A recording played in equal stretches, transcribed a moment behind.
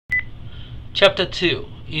Chapter 2: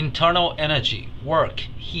 Internal Energy, Work,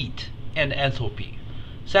 Heat, and Enthalpy.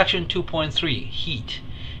 Section 2.3: Heat.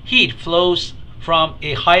 Heat flows from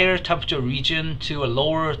a higher temperature region to a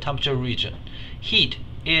lower temperature region. Heat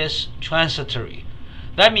is transitory.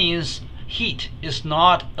 That means heat is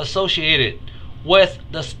not associated with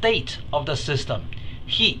the state of the system.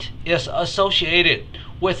 Heat is associated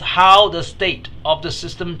with how the state of the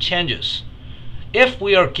system changes. If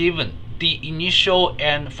we are given the initial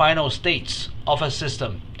and final states of a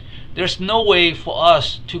system, there's no way for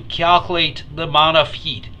us to calculate the amount of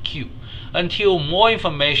heat, Q, until more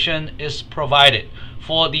information is provided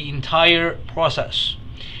for the entire process.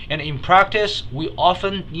 And in practice, we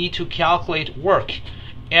often need to calculate work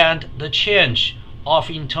and the change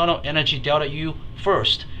of internal energy delta U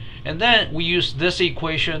first, and then we use this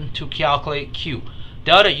equation to calculate Q.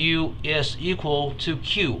 Delta U is equal to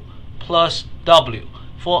Q plus W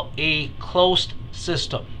for a closed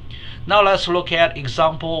system. Now let's look at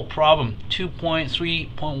example problem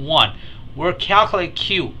 2.3.1, where calculate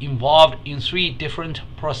Q involved in 3 different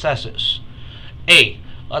processes. A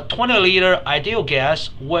 20-liter ideal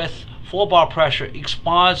gas with 4 bar pressure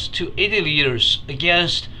expands to 80 liters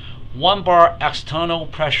against 1 bar external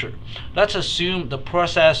pressure. Let's assume the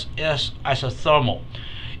process is isothermal.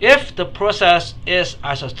 If the process is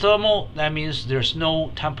isothermal, that means there's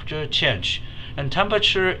no temperature change. And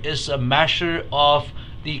temperature is a measure of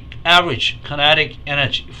the average kinetic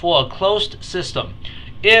energy for a closed system.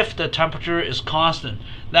 If the temperature is constant,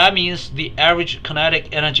 that means the average kinetic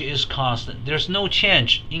energy is constant. There's no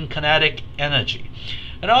change in kinetic energy.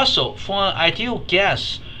 And also, for an ideal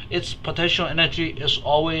gas, its potential energy is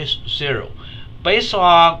always 0. Based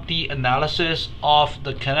on the analysis of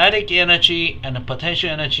the kinetic energy and the potential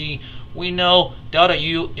energy, we know delta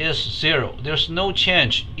U is 0. There's no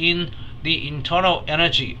change in the internal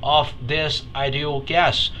energy of this ideal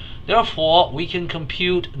gas. Therefore, we can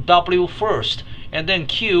compute W first, and then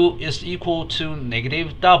Q is equal to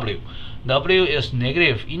negative W. W is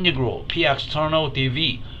negative integral P external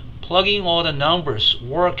dV. Plugging all the numbers,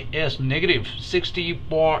 work is negative 60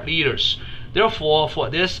 bar liters. Therefore, for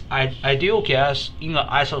this ideal gas in an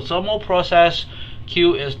isothermal process,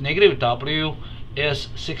 Q is negative W is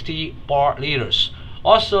 60 bar liters.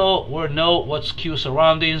 Also, we know what's Q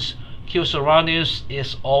surroundings. Q surroundings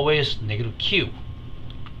is always negative Q.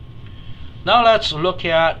 Now let's look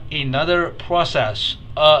at another process.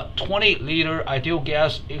 A 20-liter ideal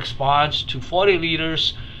gas expands to 40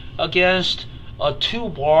 liters against a 2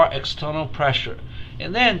 bar external pressure,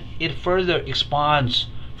 and then it further expands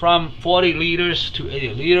from 40 liters to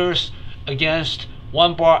 80 liters against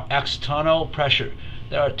 1 bar external pressure.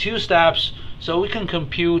 There are 2 steps, so we can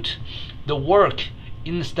compute the work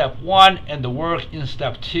in step 1 and the work in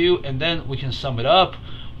step 2, and then we can sum it up.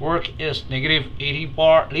 Work is negative 80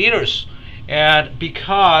 bar liters, and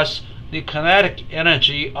because the kinetic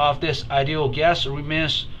energy of this ideal gas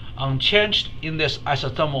remains unchanged in this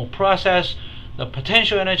isothermal process, the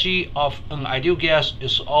potential energy of an ideal gas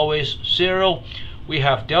is always 0. We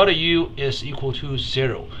have delta U is equal to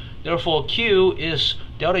 0. Therefore, Q is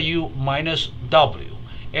delta U minus W,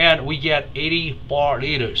 and we get 80 bar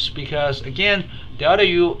liters because, again, delta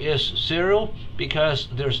U is 0 because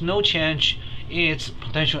there's no change in its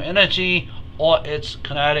potential energy or its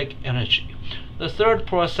kinetic energy. The third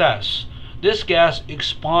process, this gas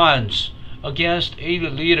expands against 80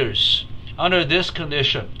 liters. Under this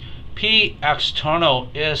condition, P external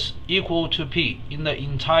is equal to P in the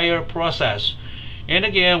entire process. And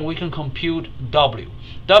again, we can compute W.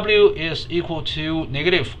 W is equal to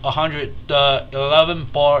negative 111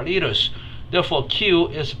 bar liters. Therefore, Q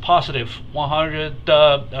is positive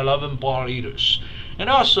 111 bar liters. And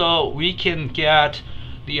also, we can get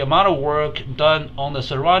the amount of work done on the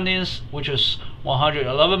surroundings, which is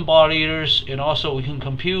 111 bar liters. And also, we can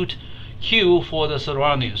compute Q for the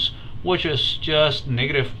surroundings, which is just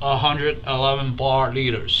negative 111 bar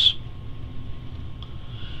liters.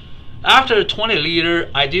 After 20-liter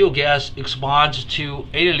ideal gas expands to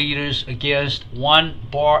 80 liters against 1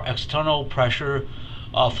 bar external pressure,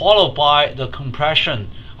 followed by the compression,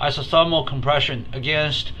 isothermal compression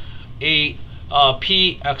against a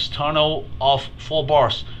P external of 4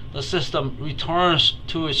 bars, the system returns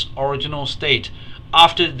to its original state.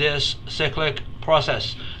 After this cyclic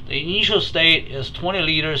process, the initial state is 20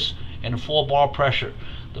 liters and 4 bar pressure.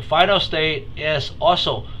 The final state is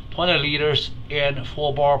also 20 liters and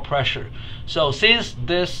 4 bar pressure. So since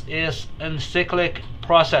this is a cyclic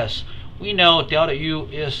process, we know delta U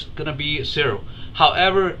is going to be 0.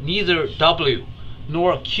 However, neither W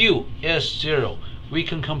nor Q is 0. We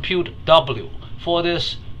can compute W for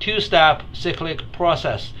this 2-step cyclic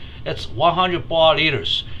process. It's 100 bar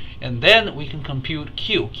liters. and then we can compute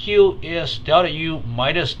Q. Q is delta U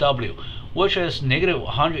minus W, which is negative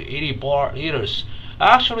 180 bar liters.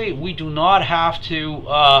 Actually, we do not have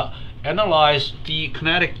to analyze the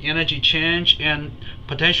kinetic energy change and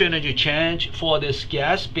potential energy change for this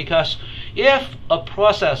gas, because if a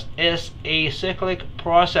process is a cyclic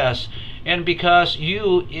process and because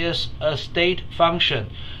U is a state function,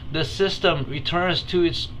 the system returns to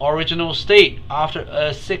its original state after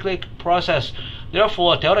a cyclic process.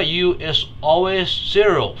 Therefore, delta U is always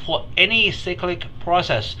 0 for any cyclic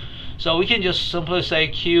process. So we can just simply say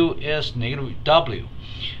Q is negative W.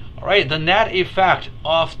 Alright, the net effect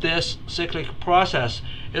of this cyclic process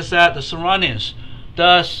is that the surroundings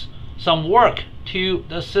does some work to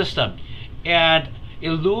the system and it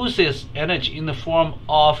loses energy in the form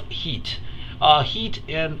of heat. Heat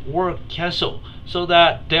and work cancel, so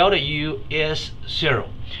that delta U is 0.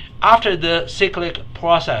 After the cyclic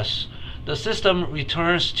process, the system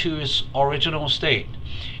returns to its original state.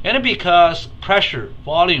 And because pressure,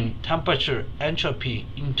 volume, temperature, entropy,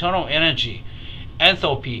 internal energy,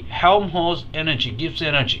 enthalpy, Helmholtz energy, Gibbs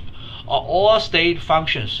energy are all state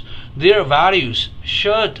functions, their values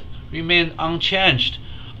should remain unchanged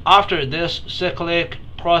after this cyclic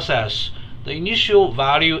process. The initial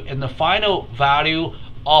value and the final value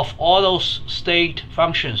of all those state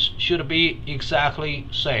functions should be exactly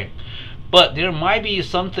same. But there might be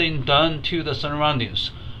something done to the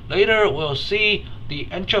surroundings. Later we'll see the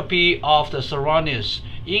entropy of the surroundings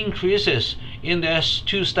increases in these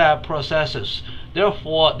two-step processes.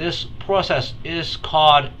 Therefore, this process is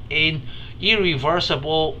called an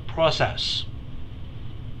irreversible process.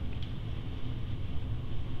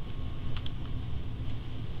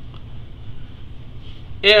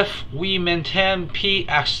 If we maintain P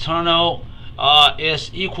external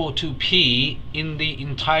is equal to P in the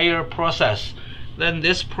entire process, then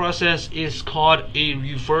this process is called a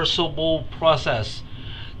reversible process.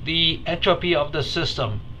 The entropy of the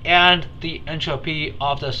system and the entropy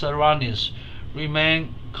of the surroundings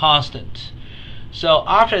remain constant. So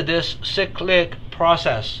after this cyclic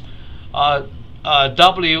process,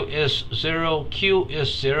 W is 0, Q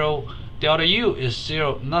is 0, delta U is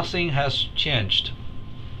 0, nothing has changed.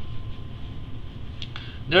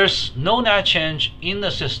 There's no net change in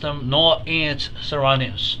the system nor in its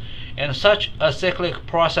surroundings, and such a cyclic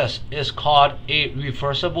process is called a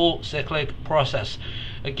reversible cyclic process.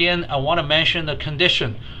 Again, I want to mention the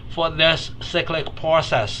condition for this cyclic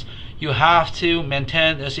process. You have to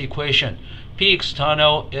maintain this equation. P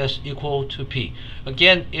external is equal to P.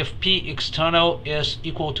 Again, if P external is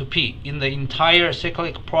equal to P in the entire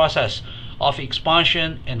cyclic process of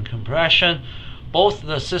expansion and compression, both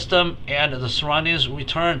the system and the surroundings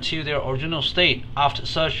return to their original state after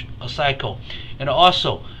such a cycle. And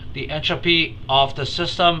also, the entropy of the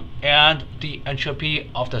system and the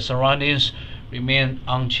entropy of the surroundings remain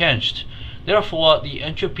unchanged. Therefore, the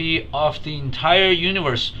entropy of the entire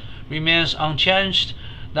universe remains unchanged.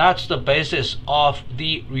 That's the basis of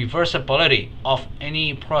the reversibility of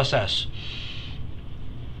any process.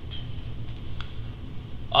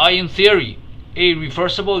 In theory, a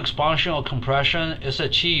reversible expansion or compression is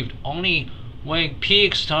achieved only when P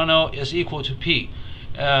external is equal to P.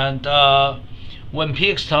 And when P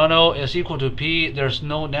external is equal to P, there's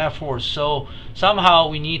no net force. So somehow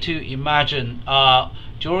we need to imagine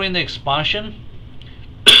during the expansion,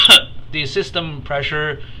 the system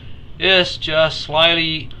pressure is just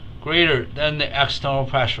slightly greater than the external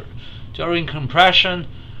pressure. During compression,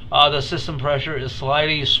 the system pressure is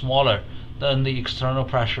slightly smaller than the external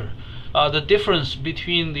pressure. The difference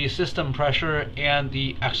between the system pressure and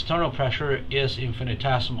the external pressure is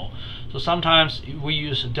infinitesimal. So sometimes we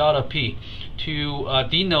use delta P to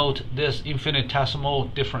denote this infinitesimal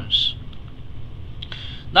difference.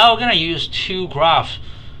 Now we're going to use two graphs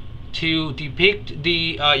to depict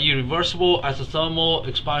the irreversible isothermal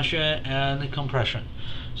expansion and compression.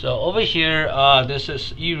 So over here, this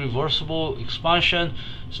is irreversible expansion.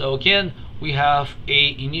 So again, we have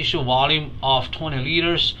a initial volume of 20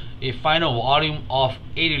 liters, a final volume of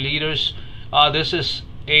 80 liters. This is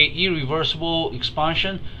a irreversible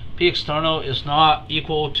expansion. P external is not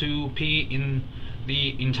equal to P in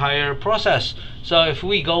the entire process. So if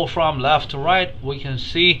we go from left to right, we can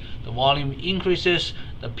see the volume increases.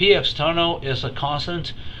 The P external is a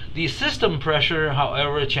constant. The system pressure,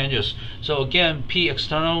 however, changes. So again, P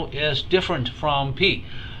external is different from P.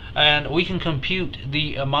 And we can compute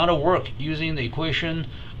the amount of work using the equation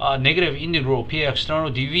negative integral P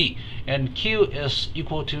external dV, and Q is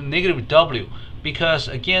equal to negative W, because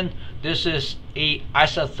again, this is a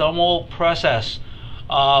isothermal process.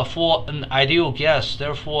 for an ideal gas.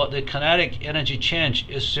 Therefore, the kinetic energy change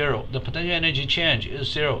is 0. The potential energy change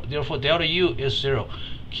is 0. Therefore, delta U is 0.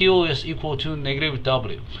 Q is equal to negative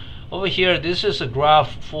W. Over here, this is a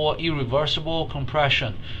graph for irreversible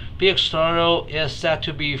compression. P external is set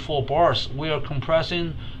to be 4 bars. We are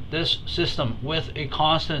compressing this system with a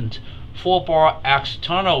constant 4 bar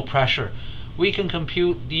external pressure. We can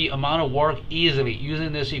compute the amount of work easily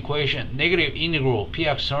using this equation, negative integral P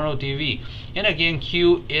external dV. And again,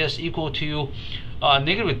 Q is equal to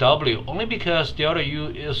negative W, only because delta U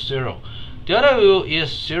is 0. Delta U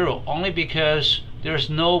is 0 only because there's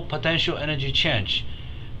no potential energy change.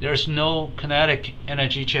 There's no kinetic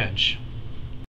energy change.